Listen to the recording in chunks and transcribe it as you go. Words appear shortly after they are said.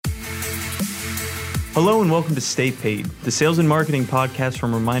Hello and welcome to Stay Paid, the sales and marketing podcast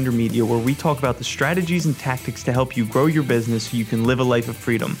from Reminder Media, where we talk about the strategies and tactics to help you grow your business so you can live a life of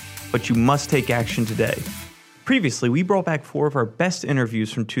freedom. But you must take action today. Previously, we brought back 4 of our best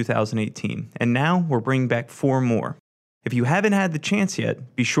interviews from 2018, and now we're bringing back 4 more. If you haven't had the chance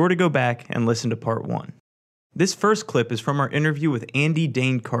yet, be sure to go back and listen to part 1. This first clip is from our interview with Andy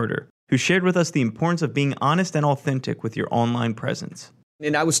Dane Carter, who shared with us the importance of being honest and authentic with your online presence.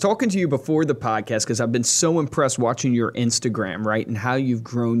 And I was talking to you before the podcast because I've been so impressed watching your Instagram, right, and how you've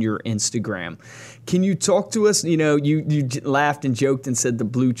grown your Instagram. Can you talk to us? You know, you laughed and joked and said the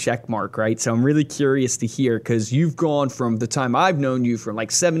blue check mark, right? So I'm really curious to hear, because you've gone from the time I've known you from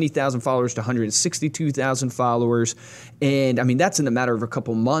like 70,000 followers to 162,000 followers. And I mean, that's in a matter of a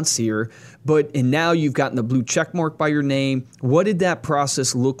couple months here. And now you've gotten the blue check mark by your name. What did that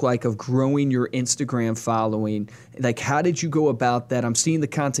process look like of growing your Instagram following? Like, how did you go about that? I'm seeing the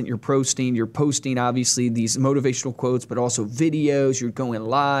content you're posting. You're posting, obviously, these motivational quotes, but also videos. You're going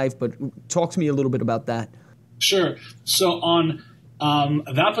live. But talk to me a little bit about that. Sure. So on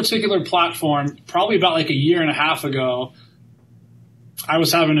that particular platform, probably about like a year and a half ago, I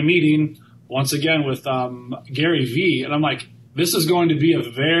was having a meeting once again with Gary Vee, and I'm like, this is going to be a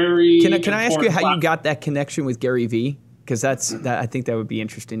very Can I ask you how you got that connection with Gary Vee? Because I think that would be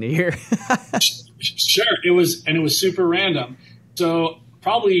interesting to hear. Sure. It was super random. So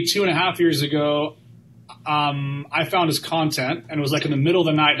probably 2.5 years ago, I found his content, and it was like in the middle of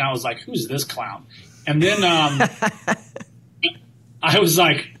the night, and I was like, who's this clown? And then I was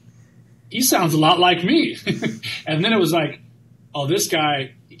like, he sounds a lot like me. And then it was like, oh, this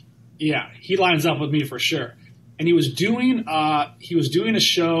guy, yeah, he lines up with me for sure. And he was doing a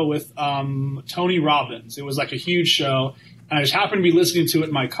show with Tony Robbins. It was like a huge show, and I just happened to be listening to it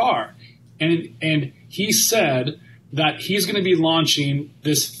in my car. And he said that he's going to be launching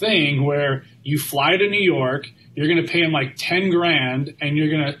this thing where you fly to New York, you're going to pay him like $10,000, and you're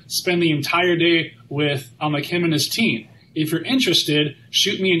going to spend the entire day with like him and his team. If you're interested,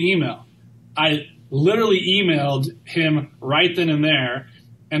 shoot me an email. I literally emailed him right then and there,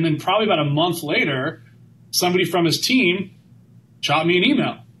 and then probably about a month later, somebody from his team shot me an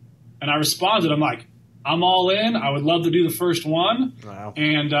email, and I responded. I'm like, I'm all in. I would love to do the first one. Wow.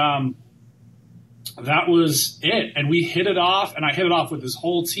 And that was it. And we hit it off, and I hit it off with his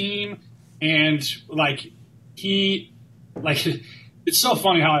whole team. And it's so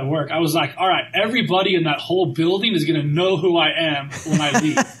funny how I work. I was like, all right, everybody in that whole building is going to know who I am when I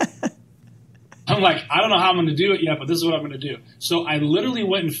leave. I'm like, I don't know how I'm going to do it yet, but this is what I'm going to do. So I literally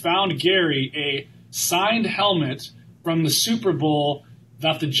went and found Gary a signed helmet from the Super Bowl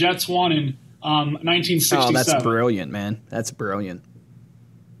that the Jets won in 1967. Oh, that's brilliant, man. That's brilliant.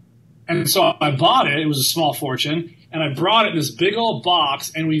 And so I bought it. It was a small fortune. And I brought it in this big old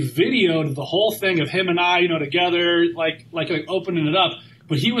box, and we videoed the whole thing of him and I, together, like opening it up.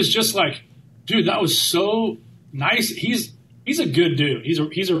 But he was just like, dude, that was so nice. He's a good dude.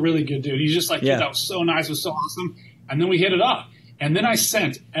 He's a really good dude. He's just like, yeah. Dude, that was so nice. It was so awesome. And then we hit it up. And then I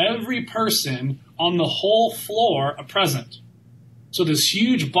sent every person on the whole floor a present. So this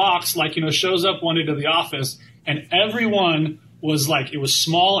huge box, shows up one day to the office, and everyone was like, it was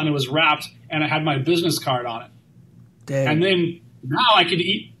small and it was wrapped, and I had my business card on it. Dang. And then now I could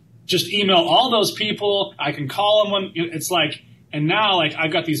just email all those people. I can call them when it's like, and now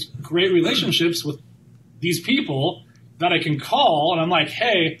I've got these great relationships with these people that I can call, and I'm like,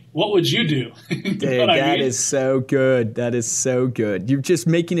 hey, what would you do? Dude, that is so good. That is so good. You're just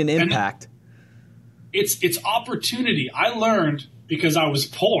making an impact. It's opportunity. I learned, because I was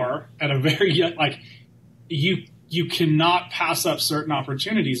poor at a very young, you cannot pass up certain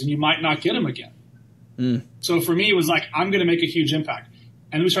opportunities, and you might not get them again. So for me, it was like, I'm going to make a huge impact.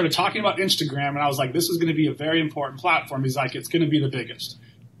 And we started talking about Instagram, and I was like, this is going to be a very important platform. He's like, it's going to be the biggest.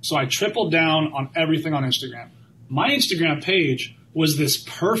 So I tripled down on everything on Instagram. My Instagram page was this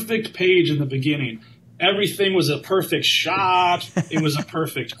perfect page in the beginning. Everything was a perfect shot. It was a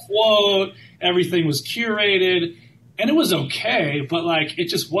perfect quote. Everything was curated, and it was okay, but it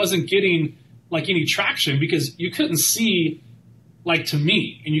just wasn't getting any traction, because you couldn't see to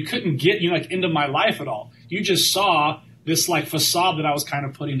me, and you couldn't get into my life at all. You just saw this facade that I was kind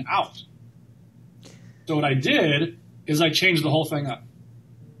of putting out. So what I did is I changed the whole thing up.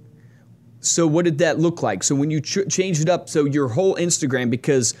 So what did that look like? So when you changed it up, so your whole Instagram,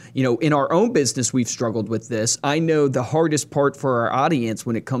 because, in our own business, we've struggled with this. I know the hardest part for our audience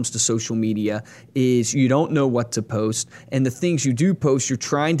when it comes to social media is you don't know what to post. And the things you do post, you're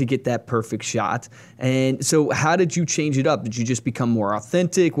trying to get that perfect shot. And so how did you change it up? Did you just become more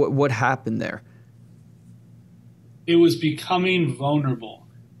authentic? What happened there? It was becoming vulnerable.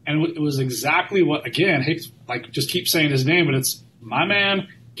 And it was exactly what, again, just keep saying his name, but it's my man,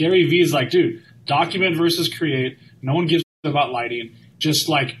 Gary Vee is like, dude, document versus create. No one gives a about lighting. Just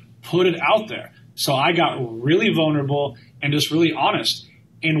like put it out there. So I got really vulnerable and just really honest.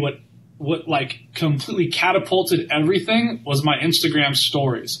 And what like completely catapulted everything was my Instagram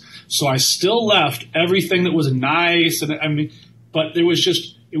stories. So I still left everything that was nice. And but it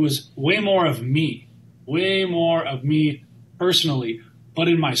was way more of me personally. But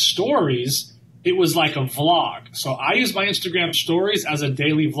in my stories, it was like a vlog. So I use my Instagram stories as a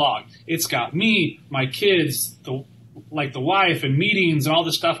daily vlog. It's got me, my kids, the wife and meetings and all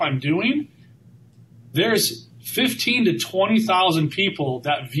the stuff I'm doing. There's 15 to 20,000 people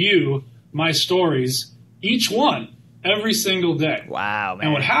that view my stories, each one, every single day. Wow, man.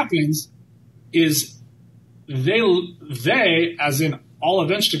 And what happens is they, as in all of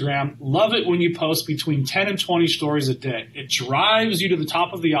Instagram, love it when you post between 10 and 20 stories a day. It drives you to the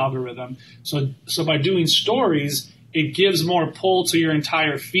top of the algorithm. So by doing stories, it gives more pull to your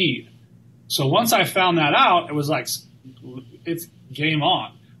entire feed. So once I found that out, it was like, it's game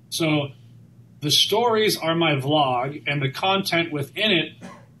on. So the stories are my vlog, and the content within it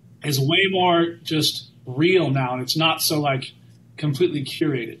is way more just real now. And it's not so like completely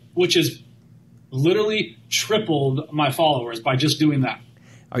curated, which is literally tripled my followers by just doing that.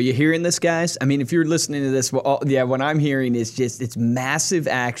 Are you hearing this, guys? I mean, if you're listening to this, well, what I'm hearing is just it's massive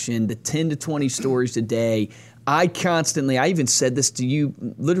action, the 10 to 20 stories a day. I even said this to you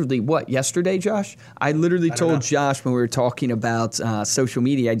literally, yesterday, Josh? I literally told Josh when we were talking about social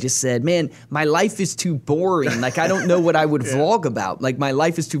media, I just said, man, my life is too boring. Like, I don't know what I would vlog about. Like, my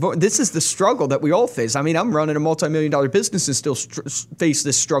life is too boring. This is the struggle that we all face. I mean, I'm running a multi-million-dollar business and still face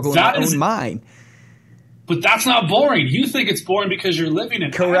this struggle in my own mind. But that's not boring. You think it's boring because you're living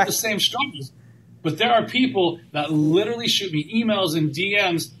it. Correct. I have the same struggles. But there are people that literally shoot me emails and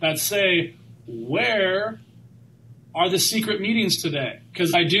DMs that say, where are the secret meetings today?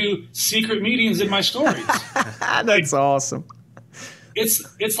 Because I do secret meetings in my stories. That's awesome.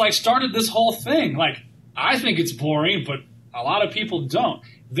 It's like started this whole thing. Like, I think it's boring, but a lot of people don't.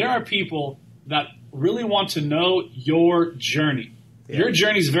 There are people that really want to know your journey. Yeah. Your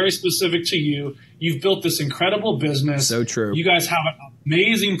journey is very specific to you. You've built this incredible business. So true. You guys have an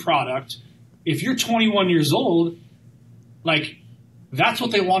amazing product. If you're 21 years old, like, that's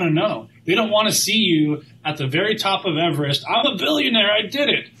what they want to know. They don't want to see you at the very top of Everest. I'm a billionaire. I did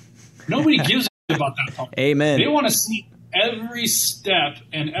it. Nobody gives a about that part. Amen. They want to see every step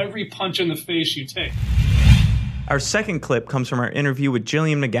and every punch in the face you take. Our second clip comes from our interview with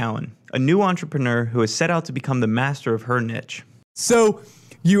Jillian McGowan, a new entrepreneur who has set out to become the master of her niche. So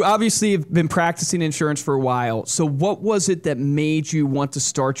you obviously have been practicing insurance for a while. So what was it that made you want to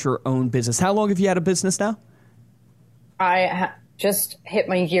start your own business? How long have you had a business now? I just hit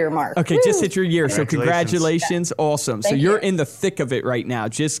my year mark. Okay, Woo! Just hit your year. So congratulations. Yeah. Awesome. Thank so you're you. in the thick of it right now,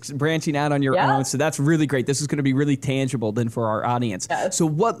 just branching out on your own. So that's really great. This is going to be really tangible then for our audience. Yes. So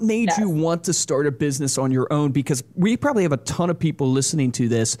what made you want to start a business on your own? Because we probably have a ton of people listening to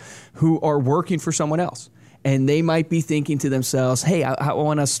this who are working for someone else. And they might be thinking to themselves, hey, I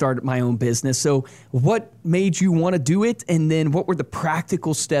want to start my own business. So what made you want to do it? And then what were the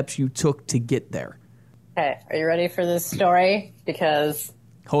practical steps you took to get there? Okay, are you ready for this story? Because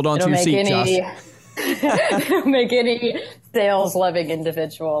hold on to your seat, Josh. It'll make any sales-loving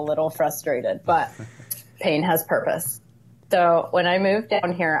individual a little frustrated, but pain has purpose. So when I moved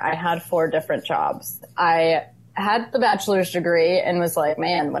down here, I had 4 different jobs. I had the bachelor's degree and was like,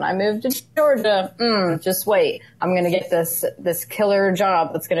 man, when I moved to Georgia, just wait. I'm going to get this killer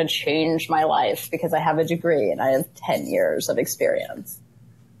job that's going to change my life because I have a degree and I have 10 years of experience.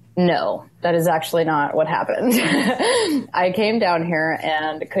 No, that is actually not what happened. I came down here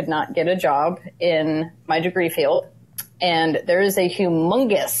and could not get a job in my degree field. And there is a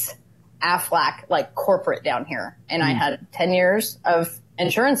humongous Aflac like corporate down here. And I had 10 years of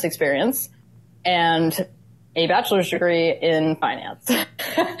insurance experience and a bachelor's degree in finance.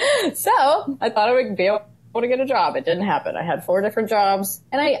 So I thought I would be able to get a job. It didn't happen. I had 4 different jobs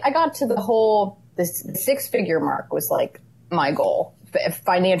and I got to this 6-figure mark was like my goal.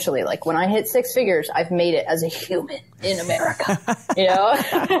 Financially, like when I hit 6 figures, I've made it as a human in America, you know?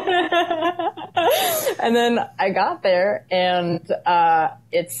 And then I got there and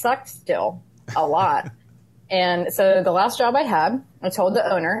it sucked still a lot. And so the last job I had, I told the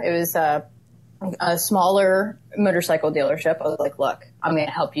owner, it was a smaller motorcycle dealership. I was like, look, I'm going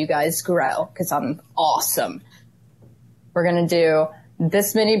to help you guys grow because I'm awesome. We're going to do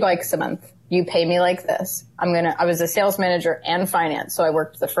this many bikes a month. you pay me like this. I was a sales manager and finance. So I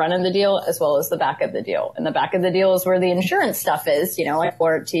worked the front of the deal as well as the back of the deal. And the back of the deal is where the insurance stuff is, like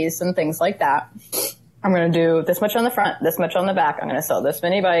warranties and things like that. I'm going to do this much on the front, this much on the back. I'm going to sell this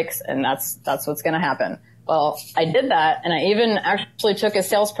many bikes, and that's what's going to happen. Well, I did that, and I even actually took a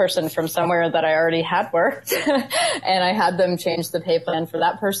salesperson from somewhere that I already had worked, and I had them change the pay plan for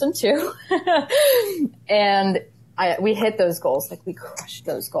that person too. And we hit those goals, we crushed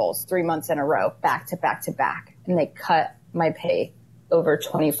those goals 3 months in a row, back to back to back, and they cut my pay over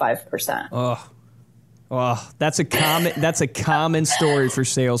 25%. Oh, that's a common story for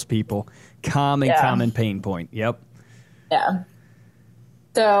salespeople. Common pain point. Yep. Yeah.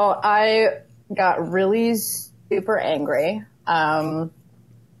 So I got really super angry.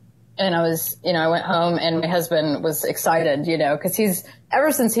 And I was, I went home, and my husband was excited, cause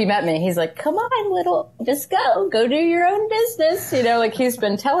ever since he met me, he's like, come on, just go do your own business. He's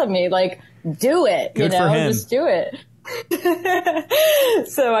been telling me, do it, Good for him. Just do it.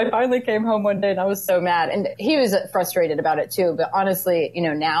 So I finally came home one day, and I was so mad, and he was frustrated about it too. But honestly,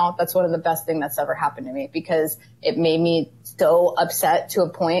 now that's one of the best things that's ever happened to me, because it made me so upset to a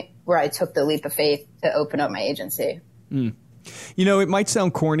point where I took the leap of faith to open up my agency. It might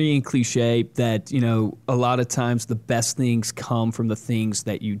sound corny and cliche that, a lot of times the best things come from the things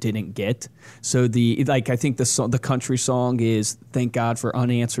that you didn't get. So I think the country song is "Thank God for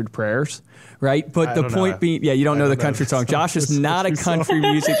Unanswered Prayers," right? But the point being, you don't know the country song. Josh is not a country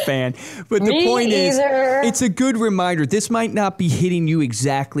music fan. But the point is, it's a good reminder. This might not be hitting you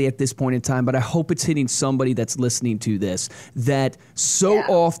exactly at this point in time, but I hope it's hitting somebody that's listening to this. That so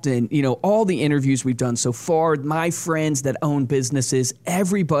often, all the interviews we've done so far, my friends that own businesses,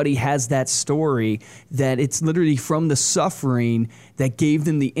 everybody has that story that it's literally from the suffering that gave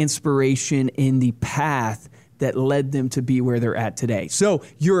them the inspiration in the path that led them to be where they're at today. So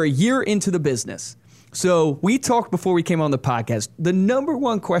you're a year into the business. So we talked before we came on the podcast. The number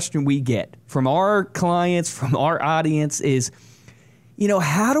one question we get from our clients, from our audience is,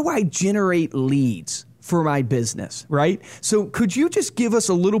 how do I generate leads for my business, right? So could you just give us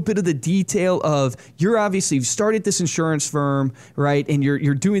a little bit of the detail of, you've started this insurance firm, right? And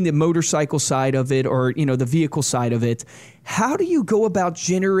you're doing the motorcycle side of it, or, the vehicle side of it. How do you go about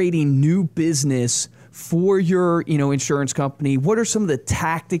generating new business for your, insurance company? What are some of the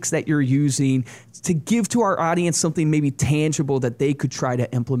tactics that you're using to give to our audience something maybe tangible that they could try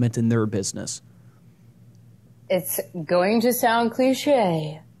to implement in their business? It's going to sound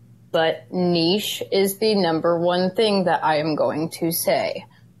cliche, but niche is the number one thing that I am going to say.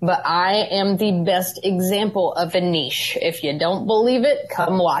 But I am the best example of a niche. If you don't believe it,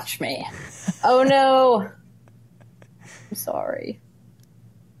 come watch me. Oh no. I'm sorry.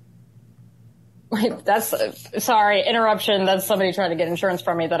 Sorry, interruption. That's somebody trying to get insurance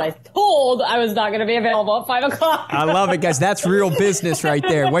from me that I told I was not going to be available at 5 o'clock. I love it, guys. That's real business right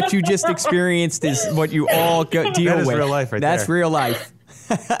there. What you just experienced is what you all deal with. That is real life right there. That's real life.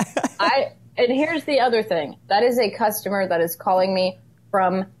 And here's the other thing. That is a customer that is calling me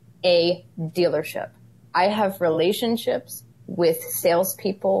from a dealership. I have relationships with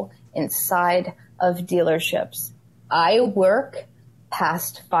salespeople inside of dealerships. I work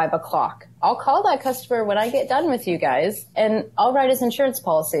past 5 o'clock. I'll call that customer when I get done with you guys, and I'll write his insurance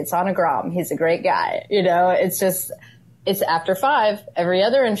policy. It's on a Grom. He's a great guy. It's after 5. Every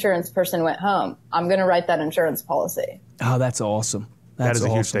other insurance person went home. I'm going to write that insurance policy. Oh, that's awesome. That is a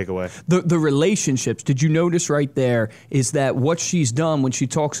huge takeaway. The relationships, did you notice right there, is that what she's done when she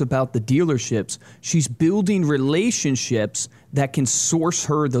talks about the dealerships, she's building relationships that can source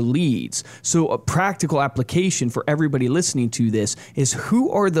her the leads. So a practical application for everybody listening to this is, who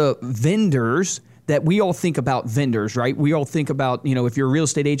are the vendors that we all think about vendors, right? We all think about, if you're a real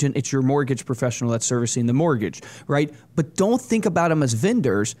estate agent, it's your mortgage professional that's servicing the mortgage, right? But don't think about them as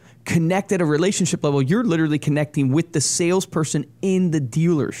vendors. Connect at a relationship level. You're literally connecting with the salesperson in the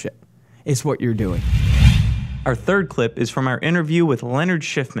dealership is what you're doing. Our third clip is from our interview with Leonard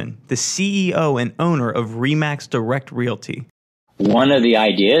Schiffman, the CEO and owner of RE/MAX Direct Realty. One of the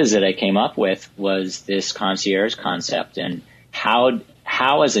ideas that I came up with was this concierge concept, and how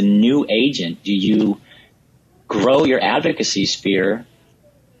as a new agent do you grow your advocacy sphere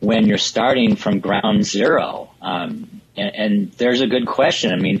when you're starting from ground zero? And there's a good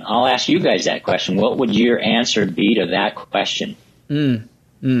question. I mean, I'll ask you guys that question. What would your answer be to that question?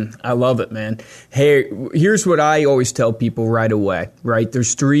 I love it, man. Hey, here's what I always tell people right away, right?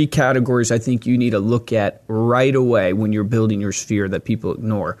 There's 3 categories I think you need to look at right away when you're building your sphere that people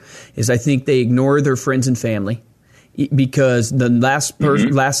ignore. I think they ignore their friends and family. because the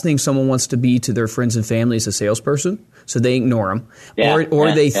last thing someone wants to be to their friends and family is a salesperson. So they ignore them,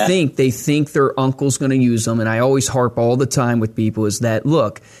 they think their uncle's going to use them. And I always harp all the time with people is that,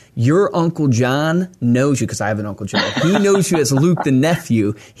 look, your Uncle John knows you, because I have an Uncle John. He knows you as Luke the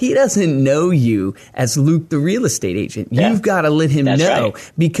nephew. He doesn't know you as Luke the real estate agent. Yeah. You've got to let him know,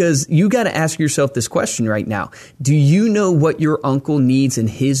 because you got to ask yourself this question right now. Do you know what your uncle needs in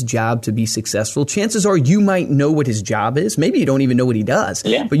his job to be successful? Chances are you might know what his job is. Maybe you don't even know what he does,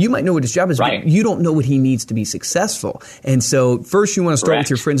 but you might know what his job is, but you don't know what he needs to be successful. And so first you want to start with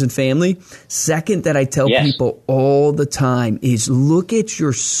your friends and family. Second, that I tell people all the time is look at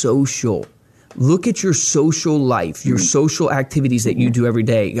your social life, your social activities that you do every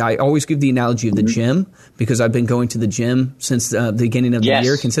day. I always give the analogy of the gym, because I've been going to the gym since the beginning of the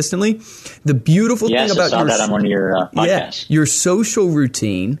year consistently. The beautiful thing about that on one of your podcasts. Your social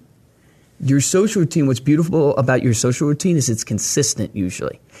routine. What's beautiful about your social routine is it's consistent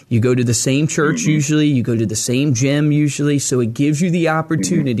usually. You go to the same church usually, you go to the same gym usually, so it gives you the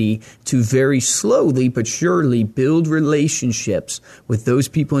opportunity to very slowly but surely build relationships with those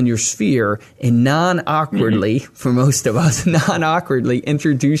people in your sphere and non-awkwardly, for most of us, non-awkwardly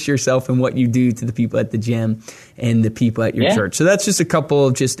introduce yourself and what you do to the people at the gym and the people at your church. So that's just a couple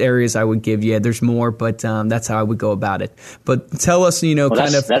of just areas I would give you. There's more, but that's how I would go about it. But tell us,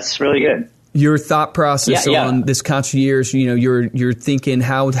 that's really good. Your thought process on this concierge, you're thinking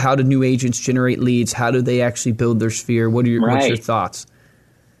how do new agents generate leads? How do they actually build their sphere? What's your thoughts?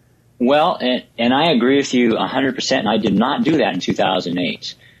 Well, and I agree with you 100%, and I did not do that in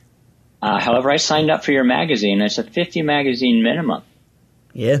 2008. However, I signed up for your magazine. It's a 50 magazine minimum.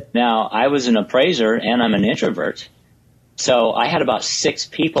 Yeah. Now, I was an appraiser, and I'm an introvert. So I had about 6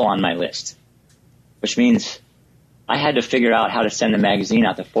 people on my list, which means I had to figure out how to send the magazine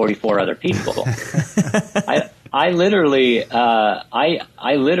out to 44 other people. I literally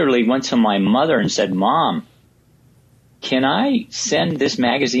went to my mother and said, "Mom, can I send this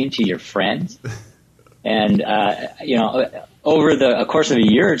magazine to your friends?" And over the course of a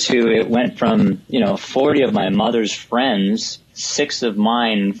year or two, it went from 40 of my mother's friends, 6 of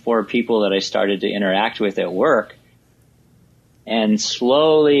mine, 4 people that I started to interact with at work. And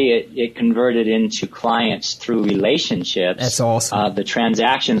slowly it converted into clients through relationships. That's awesome. The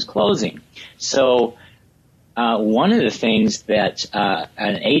transactions closing. So one of the things that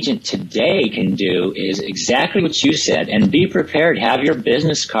an agent today can do is exactly what you said, and be prepared. Have your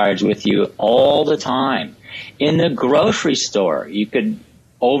business cards with you all the time. In the grocery store, you could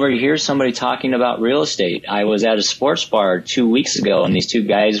overhear somebody talking about real estate. I was at a sports bar 2 weeks ago, and these 2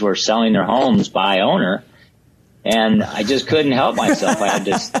 guys were selling their homes by owner. And I just couldn't help myself. I had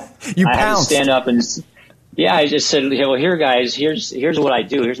to stand up and I just said, well, here guys, here's what I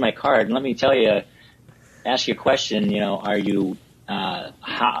do. Here's my card. And let me tell you, ask you a question. Are you,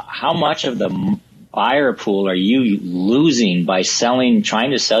 how much of the buyer pool are you losing by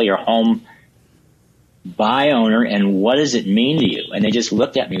trying to sell your home by owner, and what does it mean to you? And they just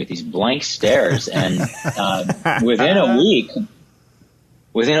looked at me with these blank stares. And, within a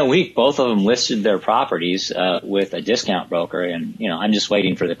week, both of them listed their properties with a discount broker, and I'm just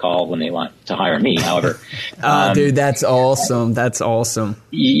waiting for the call when they want to hire me. However, dude, that's awesome. That's awesome.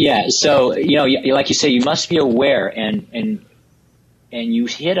 Yeah. So like you say, you must be aware, and you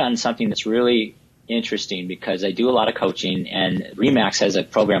hit on something that's really interesting, because I do a lot of coaching, and RE/MAX has a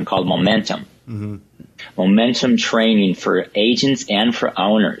program called Momentum. Momentum training for agents and for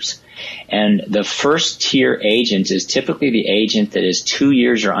owners. And the first tier agent is typically the agent that is 2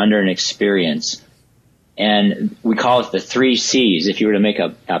 years or under in experience. And we call it the 3 C's. If you were to make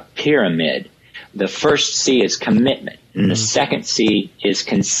a pyramid, the first C is commitment, and the second C is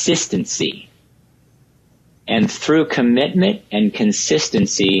consistency. And through commitment and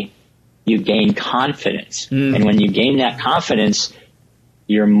consistency, you gain confidence. And when you gain that confidence,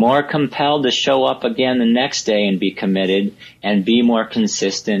 you're more compelled to show up again the next day and be committed and be more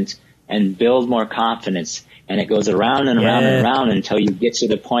consistent and build more confidence. And it goes around and around and around until you get to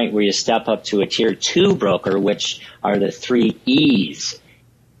the point where you step up to a tier 2 broker, which are the 3 E's.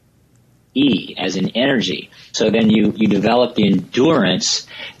 E as in energy. So then you develop the endurance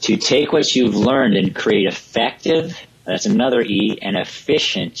to take what you've learned and create effective, that's another E, and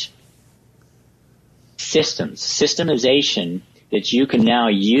efficient systems, systemization that you can now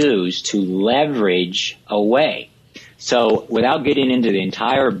use to leverage away. So without getting into the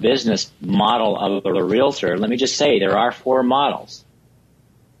entire business model of a realtor, let me just say there are 4 models.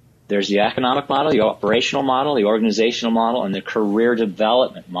 There's the economic model, the operational model, the organizational model, and the career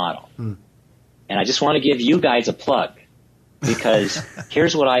development model. And I just want to give you guys a plug, because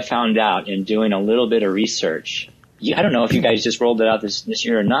here's what I found out in doing a little bit of research. I don't know if you guys just rolled it out this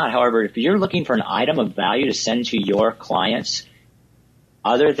year or not. However, if you're looking for an item of value to send to your clients,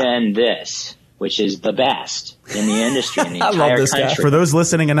 other than this, which is the best in the industry in the entire country. For those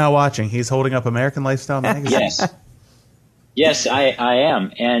listening and not watching, he's holding up American Lifestyle magazine. Yes, I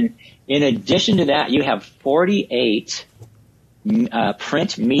am. And in addition to that, you have 48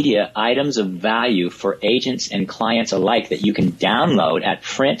 print media items of value for agents and clients alike that you can download at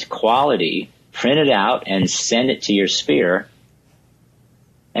print quality, print it out, and send it to your sphere.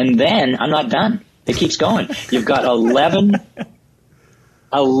 And then I'm not done. It keeps going. You've got 11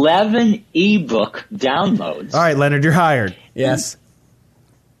 ebook downloads. All right, Leonard, you're hired. Yes.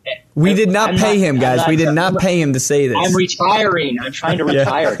 We did not pay him, guys. We did not pay him to say this. I'm retiring. I'm trying to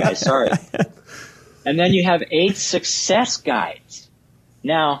retire, guys. Sorry. And then you have 8 success guides.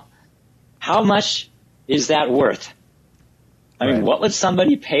 Now, how much is that worth? I mean, what would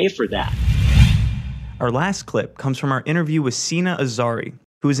somebody pay for that? Our last clip comes from our interview with Sina Azari,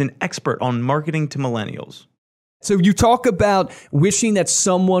 who is an expert on marketing to millennials. So you talk about wishing that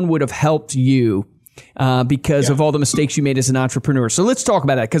someone would have helped you because of all the mistakes you made as an entrepreneur. So let's talk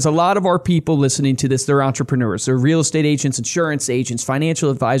about that, because a lot of our people listening to this, they're entrepreneurs. They're real estate agents, insurance agents, financial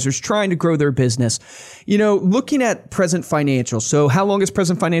advisors trying to grow their business. You know, looking at Present Financial. So how long has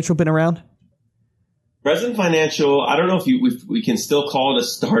Present Financial been around? Present Financial, I don't know if we can still call it a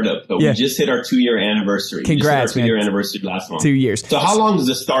startup, but we just hit our 2-year anniversary. Congrats, we just hit our 2-year anniversary last month. 2 years. So how long does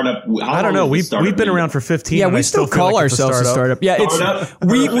a startup? I don't know. We've been around for 15. Yeah, we still call ourselves a startup. Yeah, it's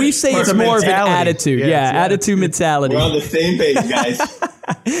we say it's more of an attitude. Yeah, attitude mentality. We're on the same page, guys.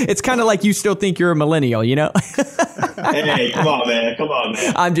 It's kind of like you still think you're a millennial, you know? Hey, come on, man.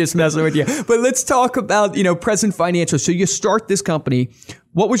 I'm just messing with you. But let's talk about, Present Financial. So you start this company.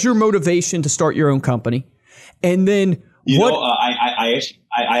 What was your motivation to start your own company? And then I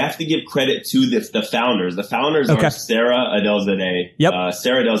have to give credit to the founders. The founders are Sarah Adelzadeh. Yep.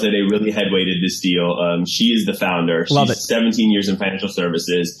 Sarah Adelzadeh really head-weighted this deal. She is the founder. She's 17 years in financial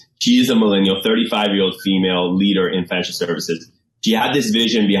services. She is a millennial, 35-year-old female leader in financial services. She had this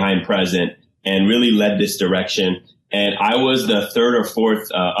vision behind Present and really led this direction. And I was the third or fourth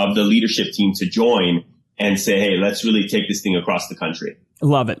of the leadership team to join and say, hey, let's really take this thing across the country.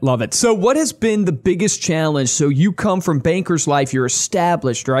 Love it. Love it. So what has been the biggest challenge? So you come from Bankers Life, you're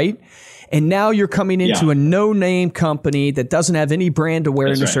established, right? And now you're coming into a no-name company that doesn't have any brand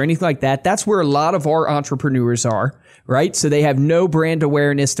awareness or anything like that. That's where a lot of our entrepreneurs are, right? So they have no brand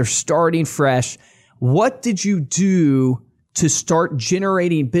awareness. They're starting fresh. What did you do to start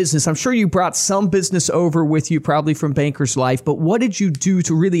generating business? I'm sure you brought some business over with you, probably from Bankers Life, but what did you do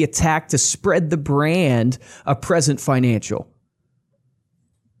to really attack, to spread the brand of Present Financial?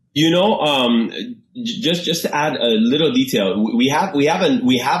 Just to add a little detail, we had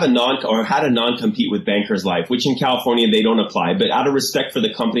a non-compete with Bankers Life, which in California they don't apply. But out of respect for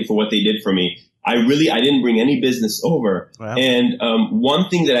the company for what they did for me, I didn't bring any business over. Wow. And one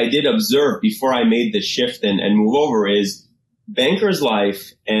thing that I did observe before I made the shift and move over is Bankers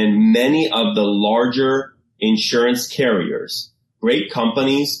Life and many of the larger insurance carriers, great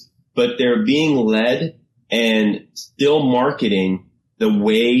companies, but they're being led and still marketing the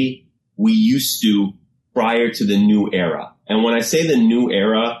way we used to prior to the new era. And when I say the new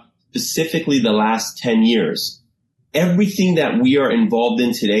era, specifically the last 10 years, everything that we are involved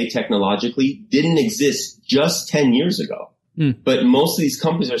in today technologically didn't exist just 10 years ago. But most of these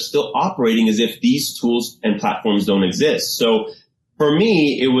companies are still operating as if these tools and platforms don't exist. So for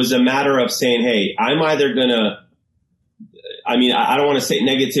me, it was a matter of saying, hey, I don't want to say it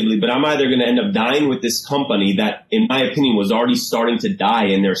negatively, but I'm either going to end up dying with this company that, in my opinion, was already starting to die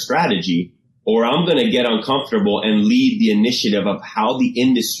in their strategy, or I'm going to get uncomfortable and lead the initiative of how the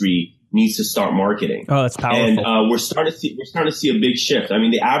industry needs to start marketing. Oh, that's powerful. And we're starting to see a big shift. I mean,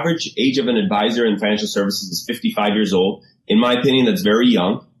 the average age of an advisor in financial services is 55 years old. In my opinion, that's very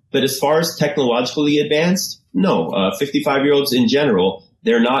young. But as far as technologically advanced, no. 55-year-olds in general,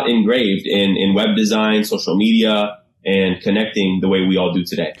 they're not engraved in web design, social media, and connecting the way we all do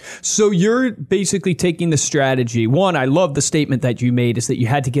today. So you're basically taking the strategy. One, I love the statement that you made, is that you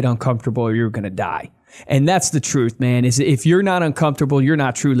had to get uncomfortable or you're going to die. And that's the truth, man, is if you're not uncomfortable, you're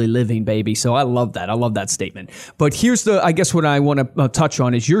not truly living, baby. So I love that. I love that statement. But here's I guess what I want to touch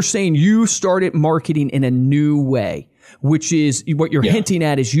on is you're saying you started marketing in a new way, which is what you're hinting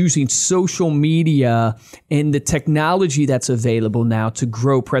at is using social media and the technology that's available now to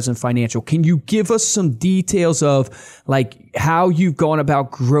grow Present Financial. Can you give us some details of like how you've gone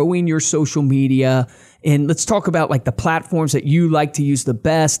about growing your social media? And let's talk about like the platforms that you like to use the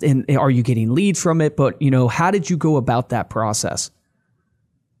best. And are you getting leads from it? But, how did you go about that process?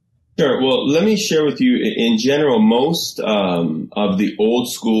 Sure. Well, let me share with you in general, most of the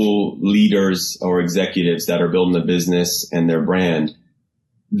old school leaders or executives that are building a business and their brand,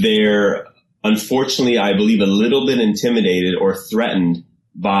 they're unfortunately, I believe, a little bit intimidated or threatened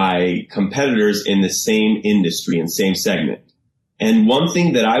by competitors in the same industry and same segment. And one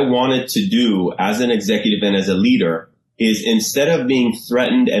thing that I wanted to do as an executive and as a leader is, instead of being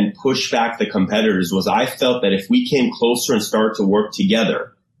threatened and push back the competitors, was I felt that if we came closer and started to work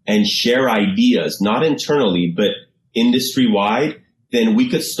together and share ideas, not internally, but industry-wide, then we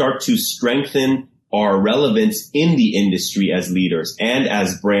could start to strengthen our relevance in the industry as leaders and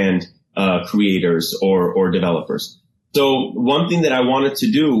as brand creators or developers. So one thing that I wanted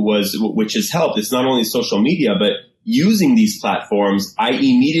to do was, which has helped, it's not only social media, but using these platforms, I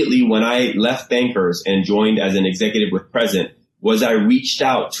immediately, when I left Bankers and joined as an executive with Present, was I reached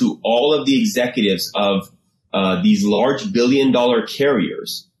out to all of the executives of these large billion-dollar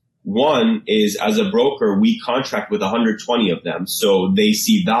carriers. One is, as a broker, we contract with 120 of them, so they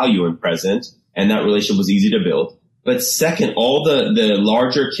see value in Present, and that relationship was easy to build. But second, all the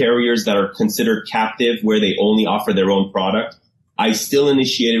larger carriers that are considered captive, where they only offer their own product, I still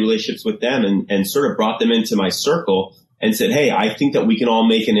initiated relationships with them and sort of brought them into my circle and said, hey, I think that we can all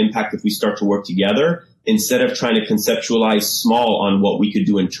make an impact if we start to work together, instead of trying to conceptualize small on what we could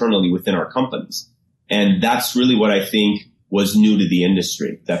do internally within our companies. And that's really what I think was new to the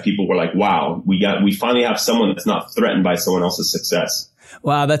industry, that people were like, wow, we finally have someone that's not threatened by someone else's success.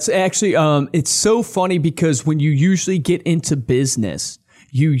 Wow, that's actually, it's so funny, because when you usually get into business,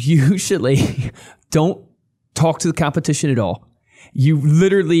 you usually don't talk to the competition at all. You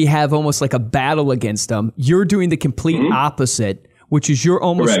literally have almost like a battle against them. You're doing the complete opposite, which is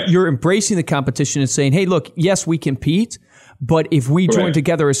you're embracing the competition and saying, hey, look, yes, we compete, but if we join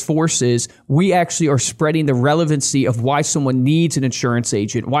together as forces, we actually are spreading the relevancy of why someone needs an insurance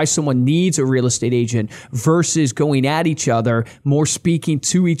agent, why someone needs a real estate agent, versus going at each other, more speaking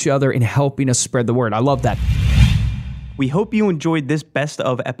to each other and helping us spread the word. I love that. We hope you enjoyed this best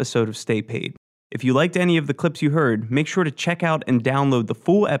of episode of Stay Paid. If you liked any of the clips you heard, make sure to check out and download the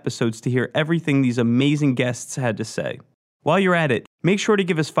full episodes to hear everything these amazing guests had to say. While you're at it, make sure to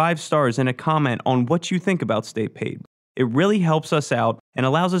give us 5 stars and a comment on what you think about Stay Paid. It really helps us out and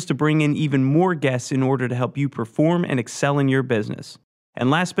allows us to bring in even more guests in order to help you perform and excel in your business. And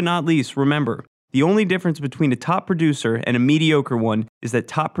last but not least, remember, the only difference between a top producer and a mediocre one is that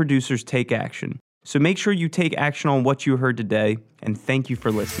top producers take action. So make sure you take action on what you heard today, and thank you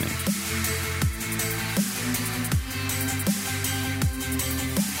for listening.